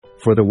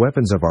For the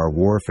weapons of our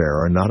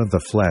warfare are not of the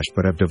flesh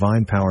but have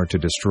divine power to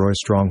destroy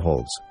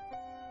strongholds.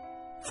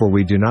 For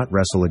we do not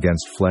wrestle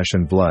against flesh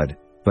and blood,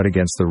 but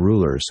against the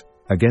rulers,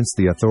 against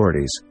the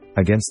authorities,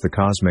 against the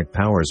cosmic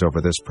powers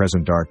over this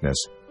present darkness,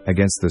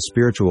 against the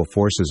spiritual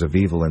forces of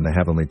evil in the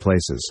heavenly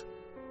places.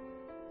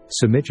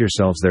 Submit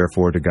yourselves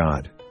therefore to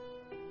God.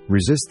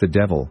 Resist the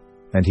devil,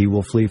 and he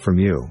will flee from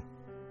you.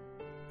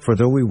 For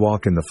though we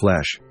walk in the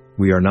flesh,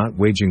 we are not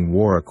waging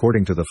war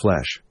according to the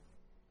flesh.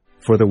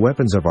 For the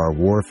weapons of our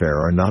warfare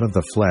are not of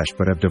the flesh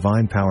but have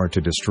divine power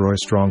to destroy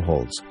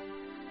strongholds.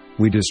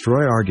 We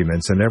destroy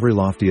arguments and every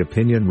lofty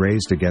opinion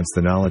raised against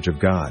the knowledge of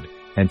God,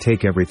 and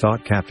take every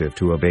thought captive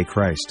to obey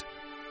Christ.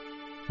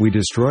 We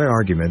destroy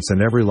arguments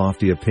and every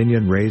lofty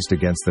opinion raised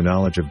against the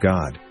knowledge of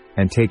God,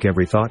 and take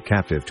every thought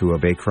captive to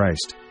obey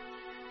Christ.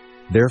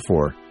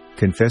 Therefore,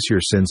 confess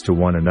your sins to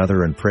one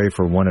another and pray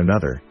for one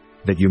another,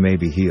 that you may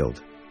be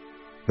healed.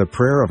 The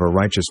prayer of a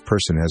righteous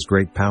person has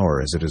great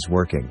power as it is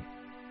working.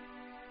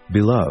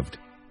 Beloved,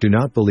 do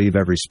not believe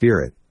every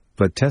spirit,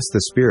 but test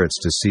the spirits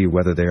to see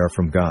whether they are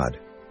from God,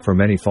 for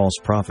many false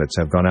prophets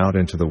have gone out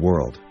into the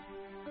world.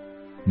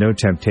 No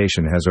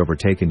temptation has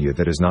overtaken you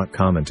that is not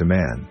common to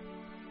man.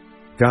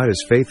 God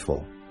is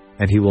faithful,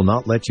 and He will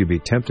not let you be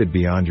tempted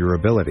beyond your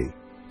ability,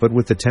 but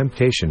with the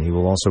temptation He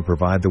will also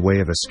provide the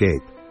way of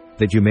escape,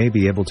 that you may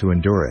be able to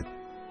endure it.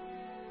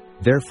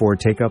 Therefore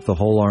take up the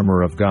whole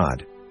armor of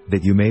God,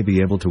 that you may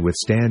be able to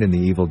withstand in the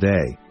evil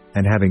day,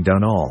 and having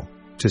done all,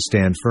 to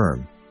stand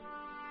firm.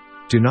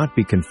 Do not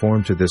be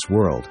conformed to this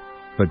world,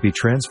 but be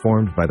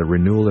transformed by the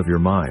renewal of your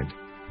mind,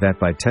 that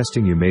by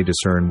testing you may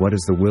discern what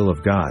is the will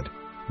of God,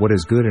 what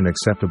is good and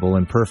acceptable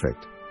and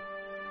perfect.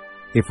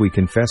 If we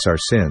confess our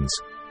sins,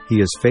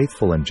 He is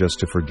faithful and just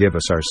to forgive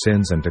us our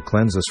sins and to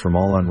cleanse us from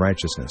all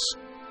unrighteousness.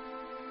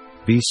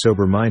 Be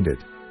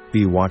sober-minded,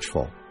 be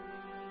watchful.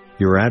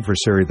 Your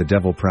adversary the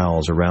devil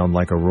prowls around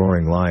like a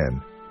roaring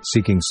lion,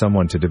 seeking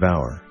someone to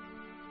devour.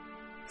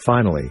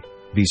 Finally,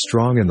 be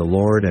strong in the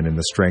Lord and in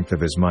the strength of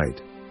His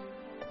might.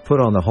 Put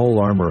on the whole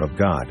armor of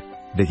God,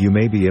 that you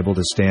may be able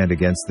to stand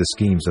against the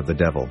schemes of the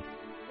devil.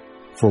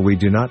 For we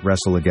do not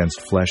wrestle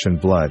against flesh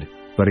and blood,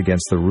 but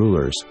against the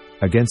rulers,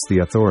 against the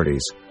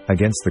authorities,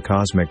 against the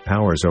cosmic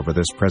powers over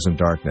this present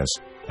darkness,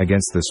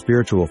 against the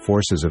spiritual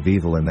forces of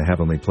evil in the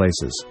heavenly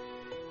places.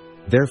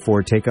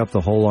 Therefore take up the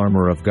whole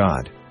armor of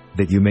God,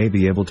 that you may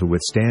be able to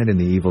withstand in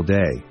the evil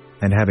day,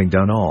 and having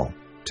done all,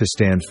 to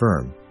stand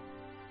firm.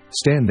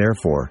 Stand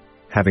therefore,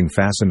 having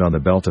fastened on the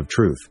belt of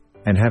truth,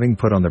 and having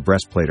put on the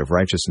breastplate of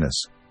righteousness.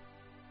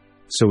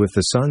 So if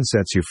the Son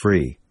sets you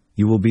free,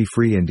 you will be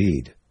free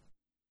indeed.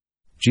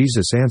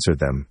 Jesus answered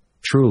them,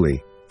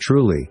 Truly,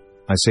 truly,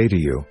 I say to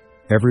you,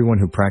 everyone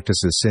who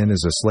practices sin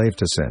is a slave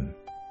to sin.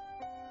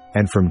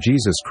 And from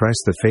Jesus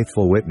Christ the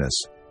faithful witness,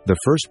 the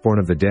firstborn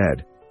of the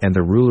dead, and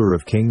the ruler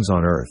of kings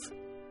on earth,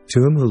 to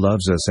Him who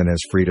loves us and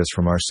has freed us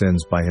from our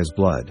sins by His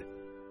blood.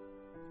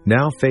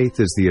 Now faith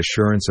is the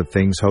assurance of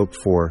things hoped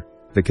for,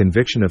 the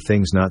conviction of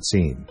things not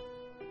seen.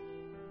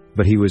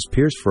 But He was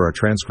pierced for our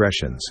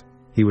transgressions,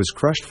 He was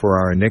crushed for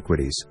our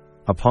iniquities,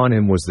 upon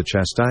Him was the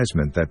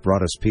chastisement that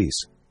brought us peace,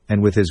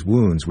 and with His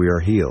wounds we are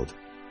healed.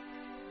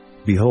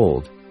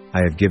 Behold,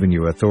 I have given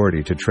you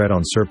authority to tread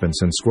on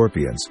serpents and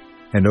scorpions,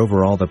 and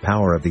over all the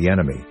power of the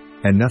enemy,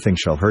 and nothing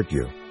shall hurt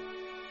you.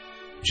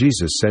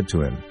 Jesus said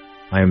to him,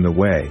 I am the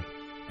way,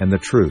 and the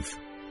truth,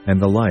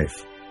 and the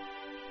life.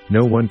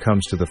 No one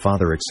comes to the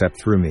Father except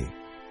through me.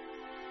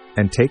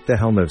 And take the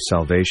helmet of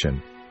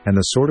salvation, and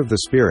the sword of the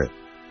Spirit,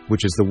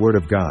 which is the Word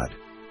of God.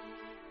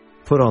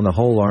 Put on the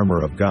whole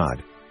armor of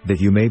God, that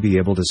you may be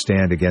able to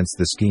stand against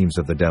the schemes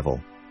of the devil.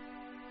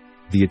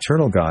 The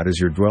eternal God is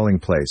your dwelling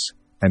place,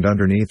 and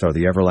underneath are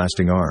the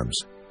everlasting arms.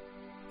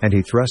 And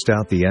He thrust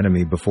out the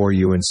enemy before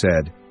you and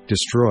said,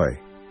 Destroy.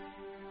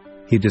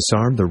 He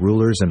disarmed the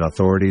rulers and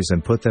authorities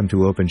and put them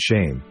to open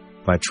shame,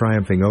 by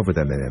triumphing over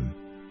them in Him.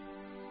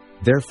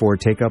 Therefore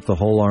take up the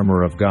whole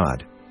armor of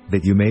God,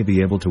 that you may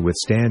be able to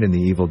withstand in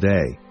the evil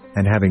day,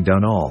 and having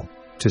done all,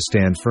 to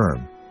stand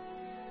firm.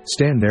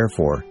 Stand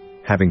therefore,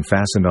 having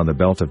fastened on the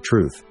belt of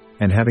truth,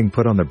 and having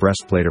put on the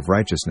breastplate of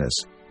righteousness,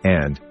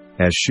 and,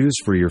 as shoes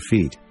for your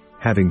feet,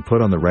 having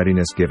put on the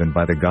readiness given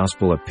by the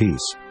gospel of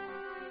peace.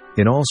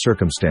 In all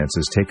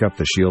circumstances take up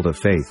the shield of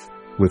faith,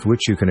 with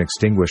which you can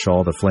extinguish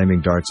all the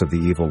flaming darts of the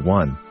evil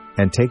one,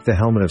 and take the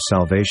helmet of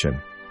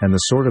salvation, and the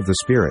sword of the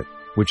Spirit,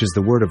 which is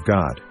the Word of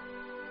God.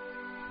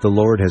 The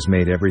Lord has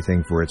made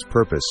everything for its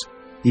purpose,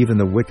 even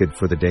the wicked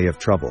for the day of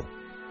trouble.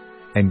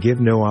 And give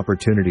no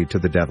opportunity to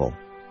the devil.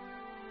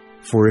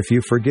 For if you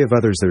forgive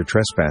others their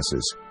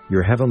trespasses,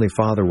 your heavenly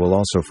Father will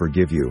also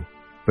forgive you.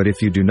 But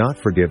if you do not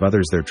forgive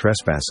others their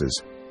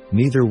trespasses,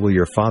 neither will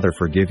your Father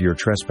forgive your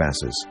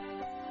trespasses.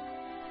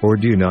 Or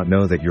do you not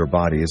know that your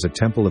body is a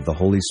temple of the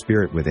Holy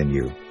Spirit within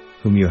you,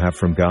 whom you have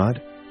from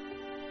God?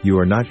 You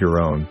are not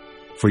your own,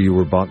 for you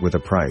were bought with a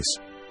price.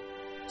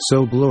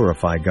 So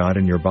glorify God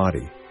in your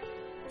body.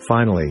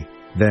 Finally,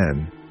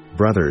 then,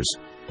 brothers,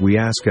 we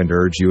ask and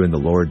urge you in the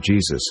Lord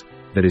Jesus,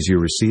 that as you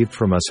received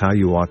from us how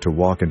you ought to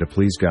walk and to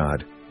please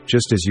God,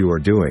 just as you are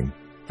doing,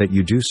 that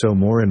you do so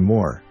more and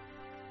more.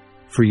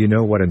 For you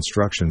know what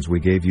instructions we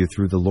gave you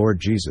through the Lord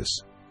Jesus.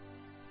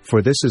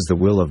 For this is the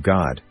will of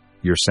God,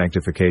 your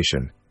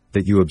sanctification,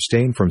 that you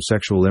abstain from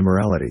sexual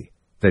immorality,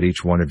 that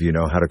each one of you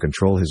know how to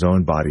control his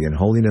own body in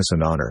holiness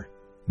and honor,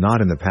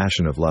 not in the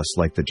passion of lust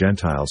like the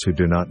Gentiles who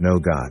do not know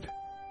God.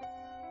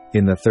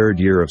 In the 3rd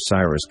year of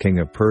Cyrus king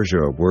of Persia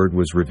a word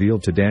was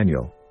revealed to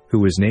Daniel, who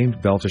was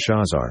named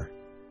Belteshazzar.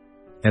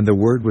 And the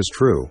word was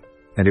true,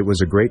 and it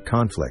was a great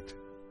conflict.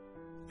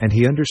 And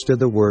he understood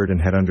the word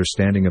and had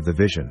understanding of the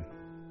vision.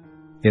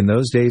 In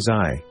those days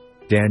I,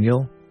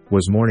 Daniel,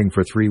 was mourning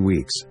for 3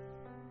 weeks.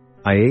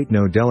 I ate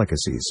no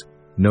delicacies,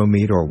 no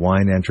meat or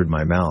wine entered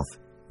my mouth,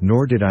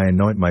 nor did I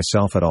anoint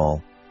myself at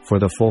all, for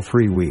the full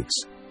 3 weeks.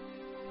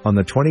 On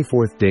the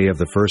 24th day of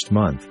the 1st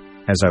month,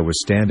 as I was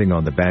standing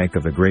on the bank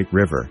of the great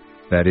river,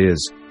 that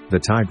is, the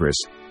Tigris,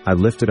 I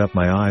lifted up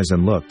my eyes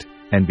and looked,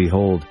 and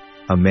behold,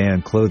 a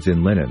man clothed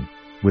in linen,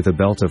 with a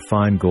belt of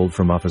fine gold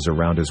from Uphaz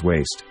around his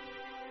waist.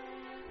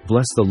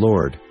 Bless the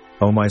Lord,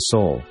 O my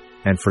soul,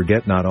 and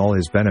forget not all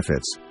his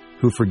benefits,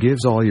 who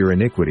forgives all your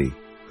iniquity,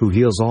 who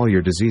heals all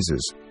your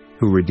diseases,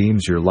 who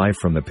redeems your life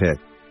from the pit,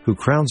 who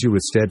crowns you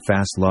with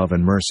steadfast love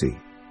and mercy.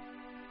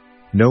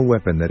 No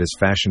weapon that is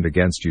fashioned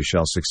against you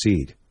shall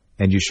succeed,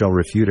 and you shall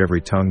refute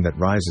every tongue that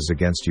rises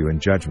against you in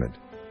judgment.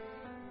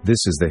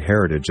 This is the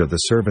heritage of the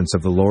servants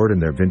of the Lord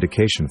and their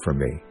vindication from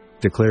me,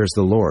 declares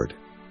the Lord.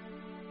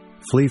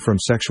 Flee from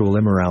sexual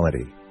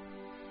immorality.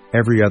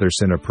 Every other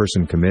sin a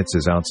person commits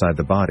is outside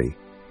the body,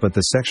 but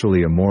the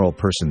sexually immoral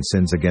person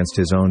sins against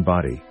his own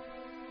body.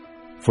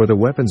 For the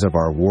weapons of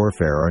our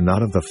warfare are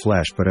not of the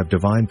flesh but have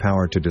divine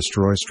power to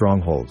destroy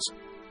strongholds.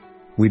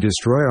 We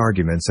destroy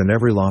arguments and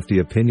every lofty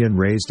opinion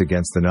raised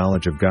against the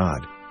knowledge of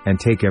God, and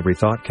take every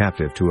thought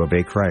captive to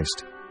obey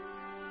Christ.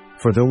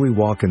 For though we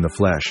walk in the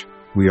flesh,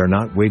 we are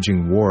not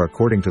waging war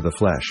according to the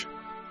flesh.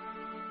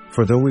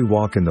 For though we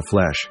walk in the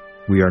flesh,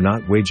 we are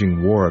not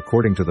waging war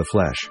according to the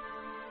flesh.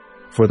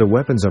 For the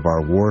weapons of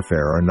our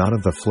warfare are not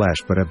of the flesh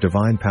but have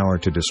divine power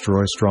to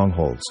destroy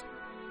strongholds.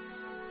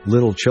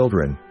 Little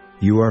children,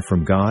 you are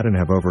from God and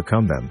have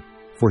overcome them,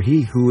 for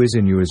he who is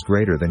in you is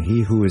greater than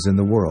he who is in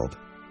the world.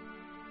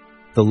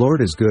 The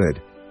Lord is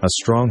good, a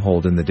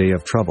stronghold in the day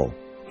of trouble.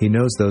 He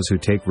knows those who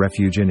take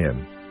refuge in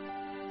him.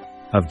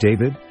 Of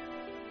David?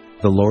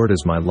 The Lord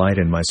is my light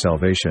and my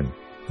salvation.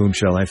 Whom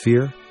shall I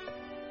fear?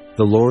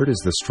 The Lord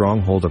is the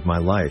stronghold of my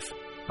life.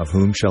 Of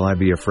whom shall I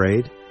be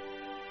afraid?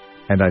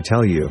 And I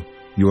tell you,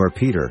 you are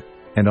Peter,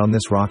 and on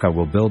this rock I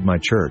will build my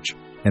church,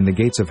 and the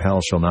gates of hell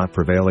shall not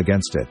prevail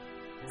against it.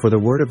 For the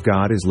word of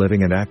God is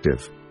living and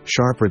active,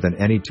 sharper than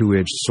any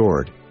two-edged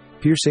sword,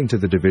 piercing to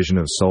the division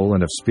of soul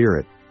and of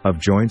spirit, of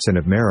joints and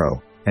of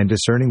marrow, and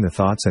discerning the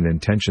thoughts and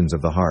intentions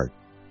of the heart.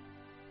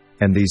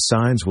 And these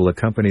signs will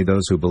accompany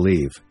those who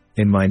believe.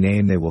 In my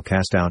name they will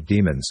cast out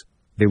demons,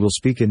 they will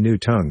speak in new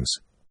tongues.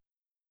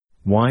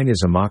 Wine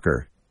is a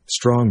mocker,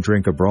 strong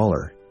drink a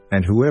brawler,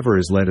 and whoever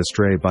is led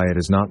astray by it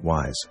is not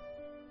wise.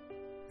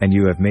 And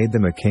you have made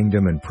them a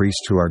kingdom and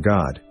priests to our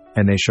God,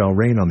 and they shall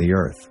reign on the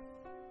earth.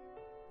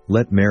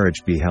 Let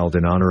marriage be held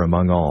in honor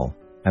among all,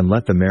 and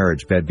let the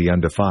marriage bed be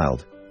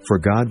undefiled, for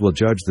God will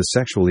judge the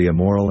sexually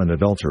immoral and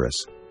adulterous.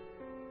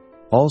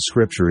 All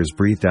Scripture is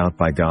breathed out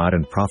by God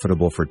and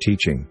profitable for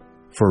teaching,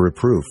 for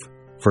reproof,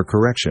 for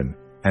correction,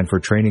 and for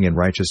training in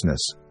righteousness.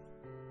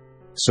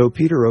 So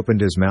Peter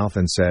opened his mouth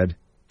and said,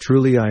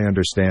 Truly I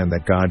understand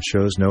that God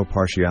shows no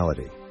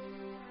partiality.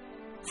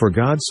 For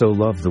God so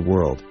loved the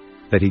world,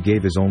 that he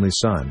gave his only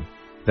Son,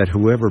 that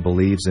whoever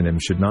believes in him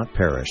should not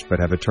perish but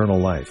have eternal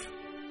life.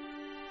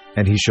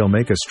 And he shall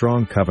make a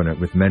strong covenant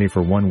with many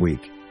for 1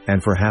 week,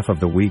 and for half of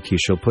the week he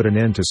shall put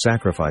an end to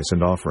sacrifice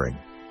and offering.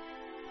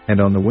 And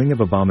on the wing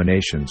of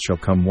abominations shall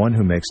come one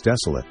who makes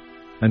desolate,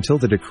 until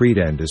the decreed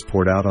end is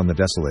poured out on the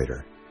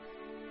desolator.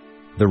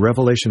 The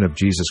revelation of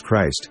Jesus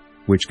Christ,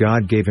 which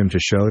God gave him to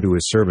show to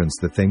his servants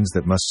the things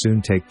that must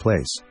soon take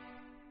place.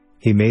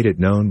 He made it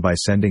known by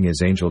sending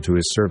his angel to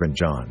his servant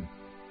John.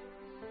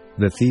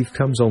 The thief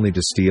comes only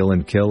to steal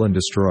and kill and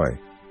destroy.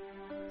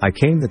 I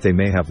came that they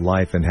may have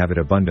life and have it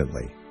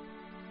abundantly.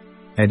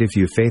 And if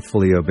you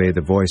faithfully obey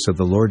the voice of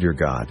the Lord your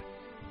God,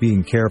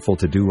 being careful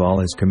to do all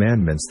his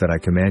commandments that I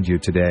command you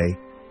today,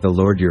 the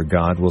Lord your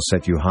God will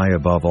set you high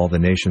above all the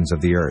nations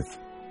of the earth.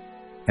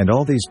 And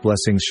all these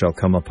blessings shall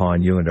come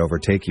upon you and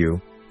overtake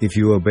you, if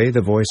you obey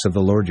the voice of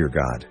the Lord your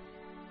God.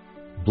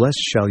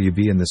 Blessed shall you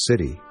be in the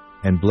city,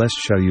 and blessed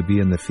shall you be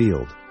in the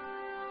field.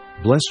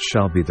 Blessed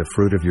shall be the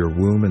fruit of your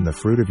womb and the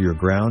fruit of your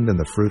ground and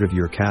the fruit of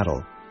your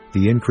cattle,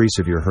 the increase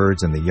of your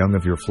herds and the young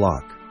of your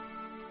flock.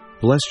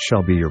 Blessed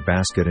shall be your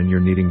basket and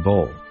your kneading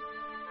bowl.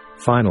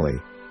 Finally,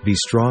 be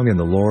strong in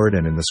the Lord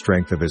and in the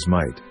strength of his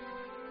might.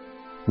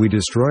 We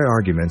destroy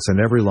arguments and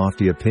every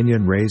lofty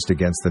opinion raised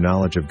against the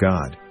knowledge of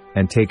God,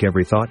 and take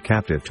every thought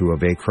captive to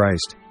obey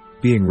Christ,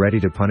 being ready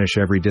to punish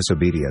every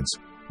disobedience,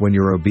 when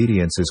your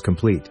obedience is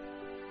complete.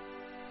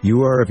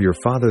 You are of your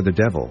father the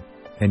devil,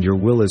 and your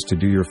will is to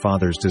do your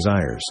father's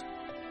desires.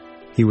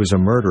 He was a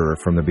murderer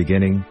from the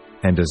beginning,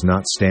 and does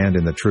not stand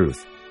in the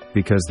truth,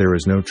 because there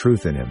is no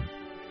truth in him.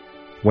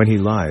 When he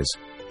lies,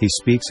 he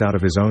speaks out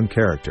of his own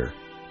character,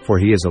 for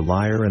he is a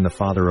liar and the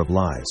father of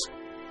lies.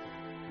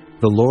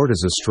 The Lord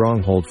is a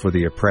stronghold for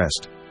the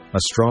oppressed, a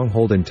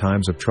stronghold in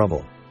times of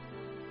trouble.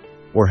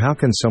 Or how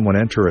can someone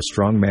enter a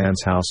strong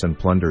man's house and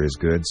plunder his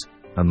goods,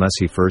 unless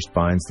he first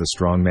binds the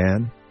strong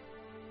man?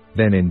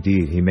 Then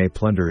indeed he may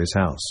plunder his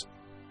house.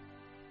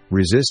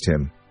 Resist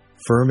him,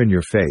 firm in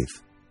your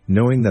faith,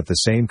 knowing that the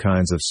same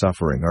kinds of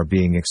suffering are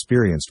being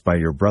experienced by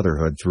your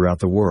brotherhood throughout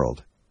the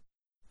world.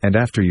 And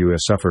after you have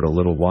suffered a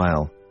little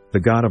while, the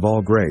God of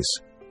all grace,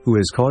 who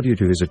has called you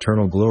to his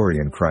eternal glory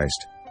in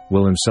Christ,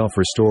 will himself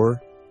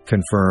restore,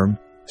 confirm,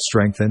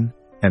 strengthen,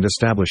 and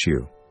establish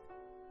you.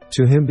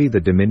 To him be the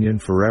dominion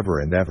forever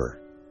and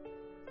ever.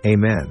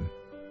 Amen.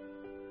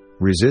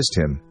 Resist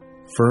him,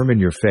 firm in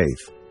your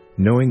faith,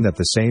 knowing that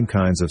the same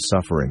kinds of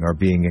suffering are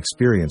being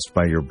experienced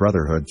by your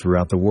brotherhood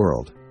throughout the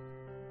world.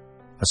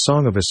 A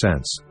song of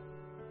ascents.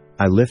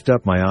 I lift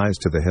up my eyes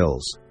to the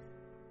hills.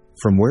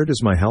 From where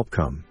does my help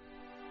come?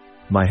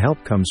 My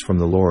help comes from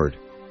the Lord,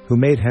 who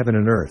made heaven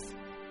and earth.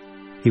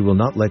 He will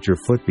not let your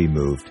foot be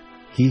moved.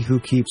 He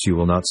who keeps you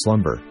will not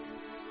slumber.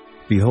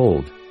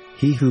 Behold,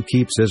 he who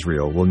keeps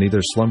Israel will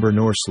neither slumber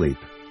nor sleep.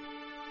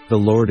 The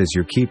Lord is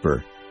your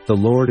keeper, the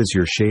Lord is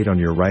your shade on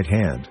your right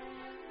hand.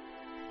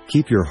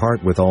 Keep your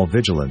heart with all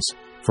vigilance,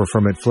 for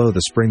from it flow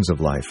the springs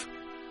of life.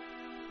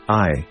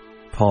 I,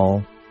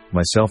 Paul,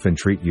 myself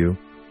entreat you,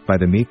 by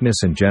the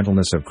meekness and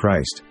gentleness of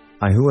Christ,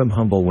 I who am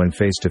humble when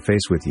face to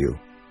face with you,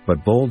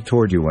 but bold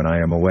toward you when I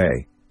am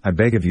away, I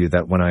beg of you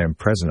that when I am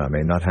present I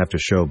may not have to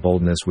show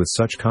boldness with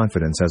such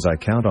confidence as I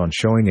count on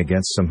showing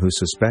against some who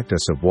suspect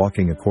us of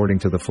walking according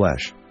to the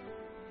flesh.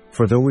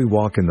 For though we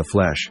walk in the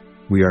flesh,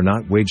 we are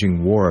not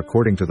waging war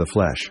according to the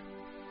flesh.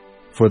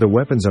 For the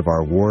weapons of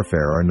our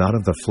warfare are not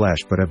of the flesh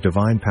but have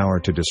divine power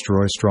to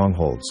destroy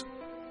strongholds.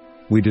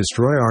 We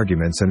destroy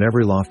arguments and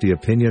every lofty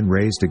opinion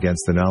raised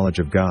against the knowledge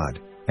of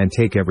God, and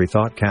take every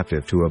thought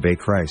captive to obey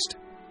Christ.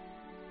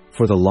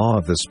 For the law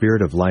of the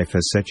Spirit of life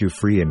has set you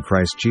free in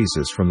Christ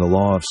Jesus from the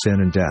law of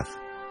sin and death.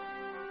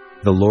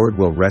 The Lord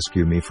will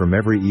rescue me from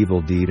every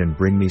evil deed and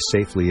bring me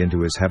safely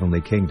into his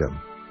heavenly kingdom.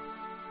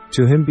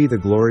 To him be the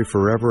glory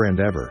forever and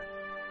ever.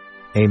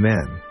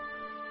 Amen.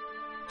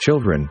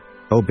 Children,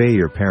 obey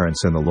your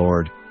parents in the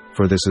Lord,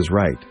 for this is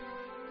right.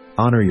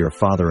 Honor your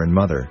father and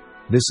mother,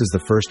 this is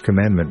the first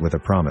commandment with a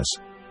promise,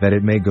 that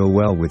it may go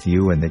well with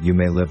you and that you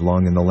may live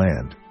long in the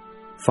land.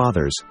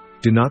 Fathers,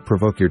 do not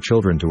provoke your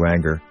children to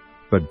anger,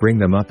 but bring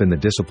them up in the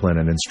discipline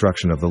and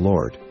instruction of the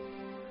Lord.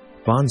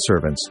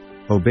 Bondservants,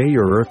 obey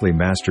your earthly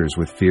masters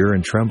with fear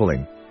and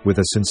trembling, with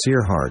a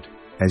sincere heart,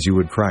 as you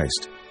would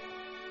Christ.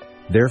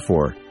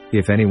 Therefore,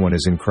 if anyone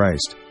is in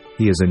Christ,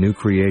 he is a new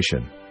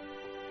creation.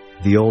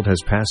 The old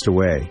has passed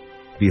away,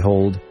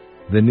 behold,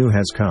 the new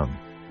has come.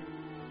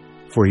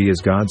 For he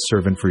is God's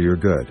servant for your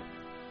good.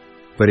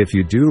 But if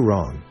you do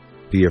wrong,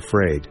 be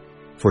afraid,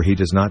 for he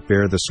does not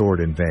bear the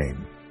sword in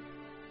vain.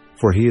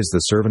 For he is the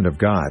servant of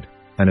God,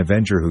 an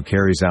avenger who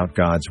carries out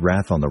God's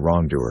wrath on the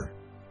wrongdoer.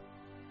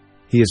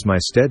 He is my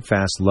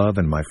steadfast love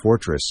and my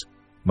fortress,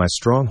 my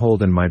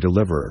stronghold and my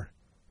deliverer,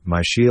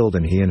 my shield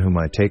and he in whom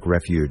I take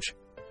refuge,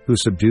 who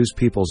subdues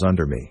peoples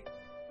under me.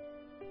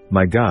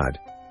 My God,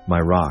 my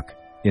rock,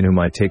 in whom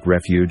I take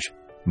refuge,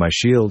 my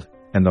shield,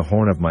 and the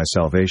horn of my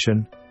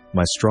salvation,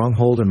 my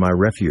stronghold and my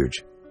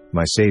refuge,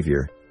 my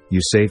Savior, you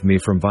save me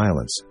from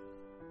violence.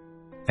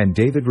 And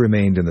David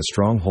remained in the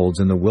strongholds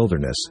in the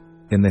wilderness,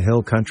 in the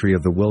hill country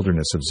of the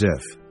wilderness of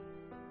Ziph.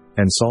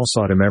 And Saul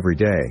sought him every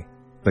day,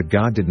 but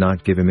God did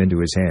not give him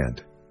into his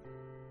hand.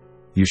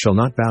 You shall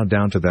not bow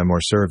down to them or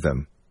serve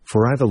them,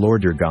 for I the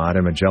Lord your God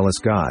am a jealous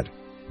God,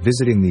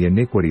 visiting the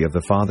iniquity of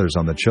the fathers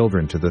on the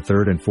children to the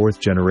third and fourth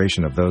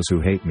generation of those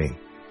who hate me.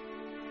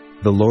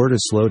 The Lord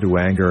is slow to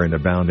anger and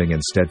abounding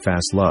in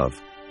steadfast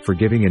love,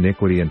 forgiving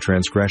iniquity and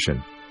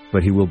transgression,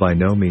 but he will by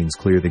no means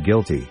clear the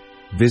guilty,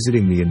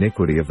 visiting the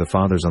iniquity of the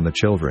fathers on the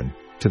children,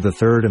 to the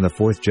third and the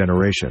fourth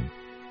generation.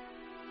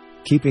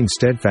 Keeping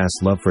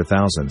steadfast love for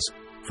thousands,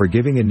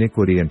 forgiving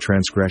iniquity and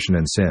transgression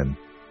and sin,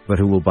 but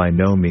who will by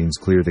no means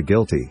clear the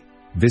guilty,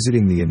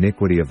 visiting the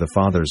iniquity of the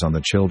fathers on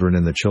the children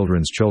and the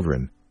children's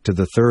children, to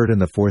the third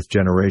and the fourth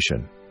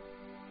generation.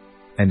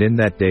 And in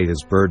that day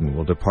his burden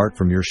will depart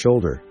from your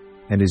shoulder,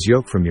 and his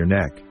yoke from your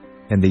neck,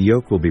 and the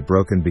yoke will be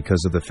broken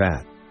because of the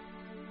fat.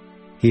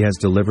 He has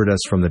delivered us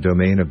from the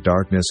domain of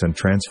darkness and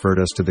transferred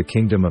us to the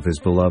kingdom of his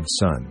beloved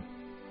Son.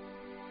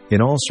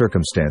 In all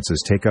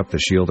circumstances take up the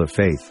shield of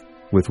faith,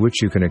 with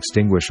which you can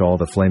extinguish all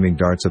the flaming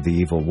darts of the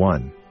evil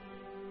one.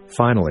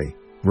 Finally,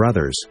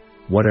 brothers,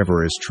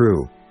 whatever is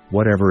true,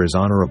 whatever is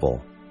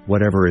honorable,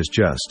 whatever is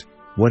just,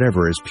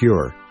 whatever is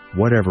pure,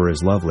 whatever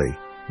is lovely,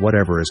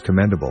 whatever is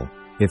commendable,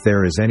 if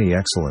there is any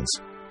excellence,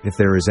 if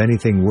there is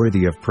anything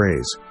worthy of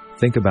praise,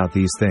 think about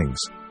these things.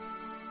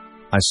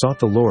 I sought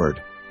the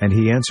Lord, and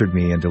he answered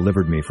me and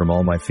delivered me from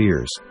all my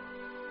fears.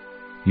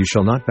 You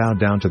shall not bow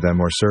down to them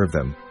or serve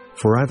them,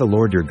 for I the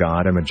Lord your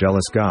God am a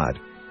jealous God,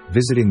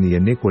 visiting the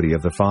iniquity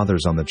of the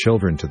fathers on the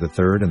children to the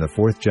third and the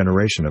fourth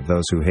generation of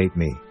those who hate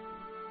me.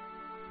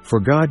 For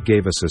God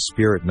gave us a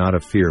spirit not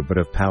of fear but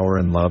of power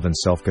and love and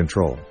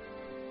self-control.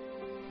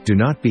 Do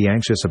not be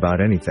anxious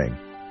about anything,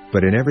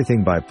 but in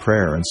everything by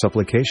prayer and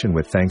supplication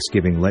with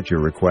thanksgiving let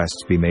your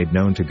requests be made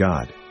known to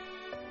God.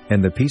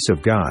 And the peace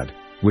of God,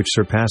 which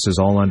surpasses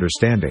all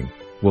understanding,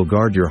 will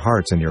guard your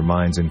hearts and your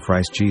minds in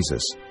Christ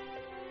Jesus.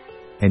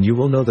 And you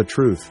will know the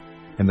truth,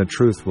 and the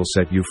truth will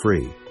set you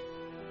free.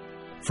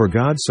 For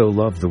God so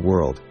loved the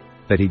world,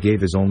 that he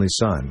gave his only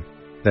Son,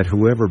 that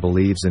whoever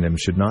believes in him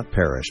should not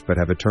perish but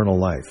have eternal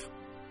life.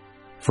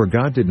 For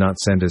God did not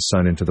send his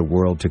Son into the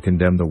world to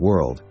condemn the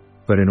world,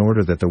 but in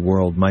order that the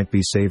world might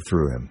be saved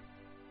through him.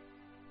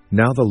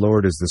 Now the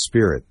Lord is the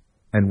Spirit,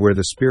 and where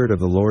the Spirit of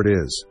the Lord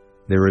is,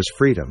 there is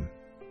freedom.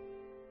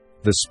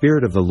 The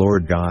Spirit of the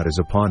Lord God is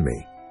upon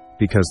me,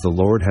 because the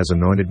Lord has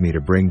anointed me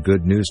to bring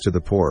good news to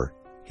the poor.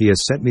 He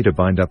has sent me to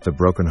bind up the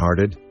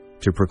brokenhearted,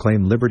 to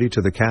proclaim liberty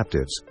to the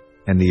captives,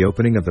 and the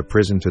opening of the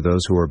prison to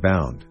those who are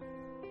bound.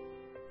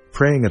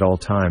 Praying at all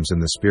times in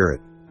the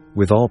Spirit,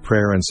 with all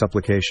prayer and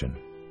supplication.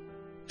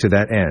 To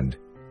that end,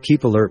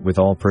 keep alert with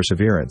all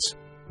perseverance,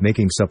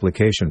 making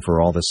supplication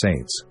for all the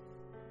saints.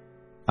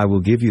 I will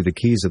give you the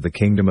keys of the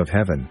kingdom of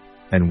heaven,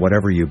 and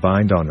whatever you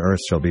bind on earth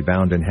shall be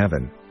bound in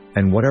heaven,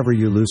 and whatever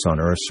you loose on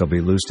earth shall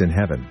be loosed in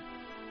heaven.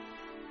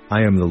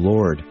 I am the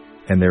Lord,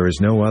 and there is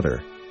no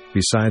other.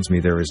 Besides me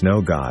there is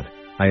no God.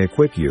 I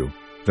equip you,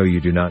 though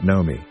you do not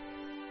know me.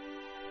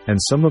 And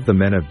some of the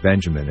men of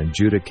Benjamin and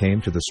Judah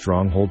came to the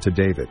stronghold to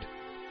David.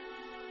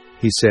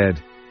 He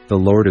said, The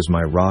Lord is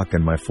my rock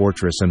and my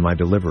fortress and my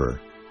deliverer.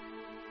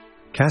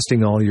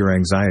 Casting all your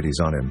anxieties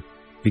on him,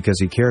 because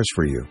he cares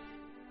for you.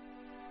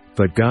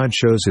 But God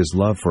shows his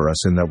love for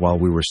us in that while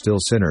we were still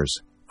sinners,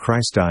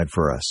 Christ died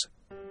for us.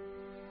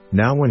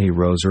 Now when he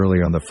rose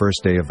early on the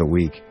first day of the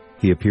week,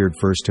 he appeared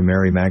first to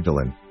Mary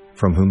Magdalene,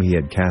 from whom he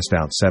had cast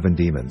out 7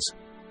 demons.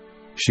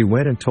 She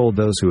went and told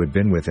those who had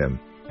been with him,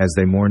 as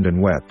they mourned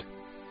and wept.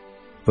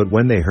 But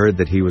when they heard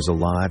that he was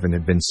alive and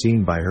had been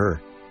seen by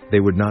her, they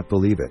would not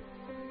believe it.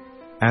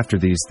 After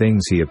these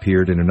things he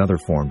appeared in another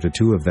form to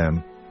 2 of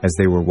them, as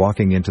they were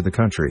walking into the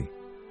country.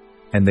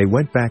 And they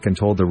went back and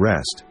told the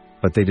rest,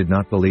 but they did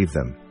not believe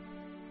them.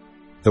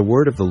 The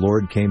word of the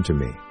Lord came to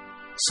me.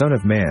 Son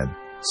of man,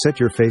 set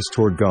your face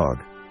toward Gog,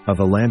 of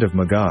the land of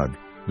Magog,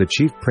 the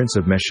chief prince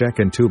of Meshech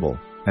and Tubal,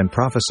 and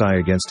prophesy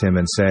against him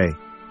and say,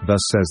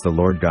 Thus says the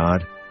Lord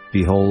God,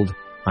 Behold,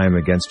 I am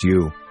against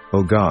you,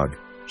 O Gog,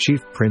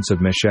 chief prince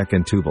of Meshech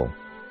and Tubal.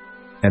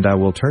 And I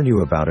will turn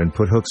you about and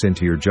put hooks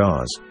into your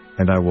jaws,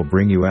 and I will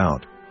bring you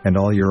out, and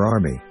all your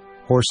army,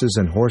 horses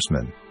and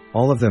horsemen,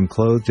 all of them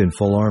clothed in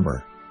full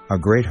armor, a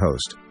great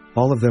host,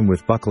 all of them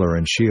with buckler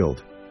and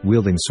shield,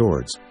 wielding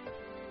swords.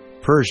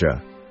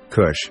 Persia,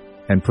 Cush,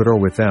 and Pudor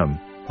with them,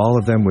 all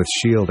of them with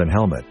shield and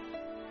helmet.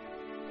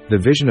 The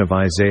vision of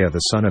Isaiah the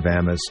son of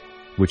Amoz,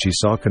 which he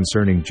saw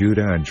concerning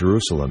Judah and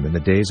Jerusalem in the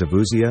days of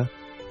Uzziah,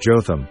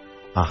 Jotham,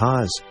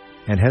 Ahaz,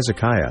 and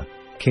Hezekiah,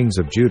 kings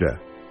of Judah.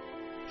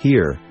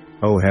 Hear,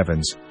 O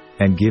heavens,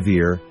 and give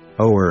ear,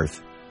 O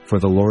earth, for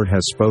the Lord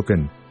has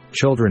spoken.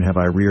 Children have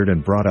I reared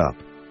and brought up,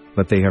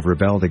 but they have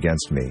rebelled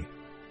against me.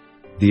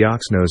 The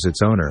ox knows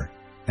its owner,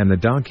 and the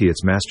donkey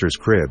its master's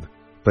crib,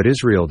 but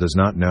Israel does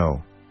not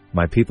know,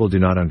 my people do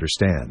not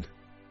understand.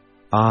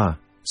 Ah,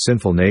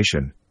 sinful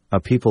nation, a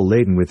people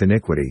laden with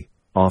iniquity,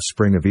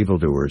 offspring of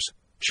evildoers,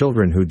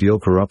 children who deal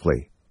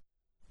corruptly.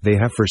 They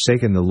have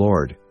forsaken the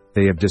Lord,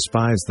 they have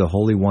despised the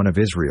Holy One of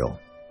Israel,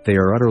 they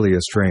are utterly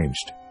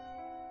estranged.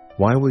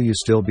 Why will you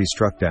still be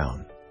struck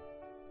down?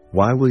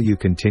 Why will you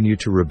continue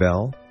to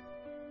rebel?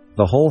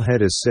 The whole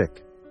head is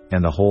sick,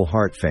 and the whole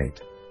heart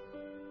faint.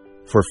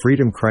 For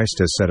freedom Christ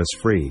has set us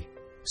free.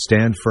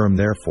 Stand firm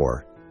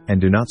therefore,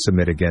 and do not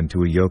submit again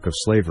to a yoke of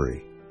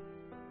slavery.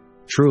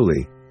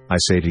 Truly, I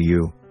say to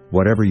you,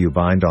 whatever you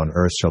bind on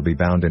earth shall be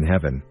bound in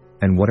heaven,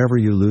 and whatever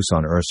you loose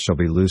on earth shall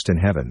be loosed in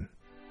heaven.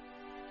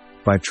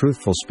 By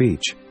truthful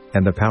speech,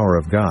 and the power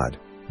of God,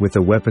 with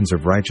the weapons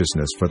of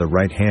righteousness for the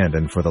right hand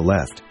and for the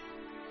left.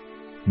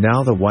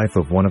 Now the wife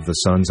of one of the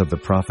sons of the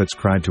prophets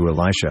cried to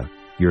Elisha,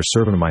 Your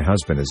servant my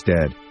husband is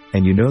dead,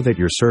 and you know that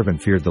your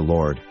servant feared the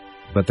Lord,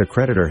 but the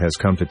creditor has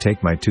come to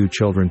take my 2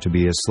 children to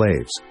be his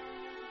slaves.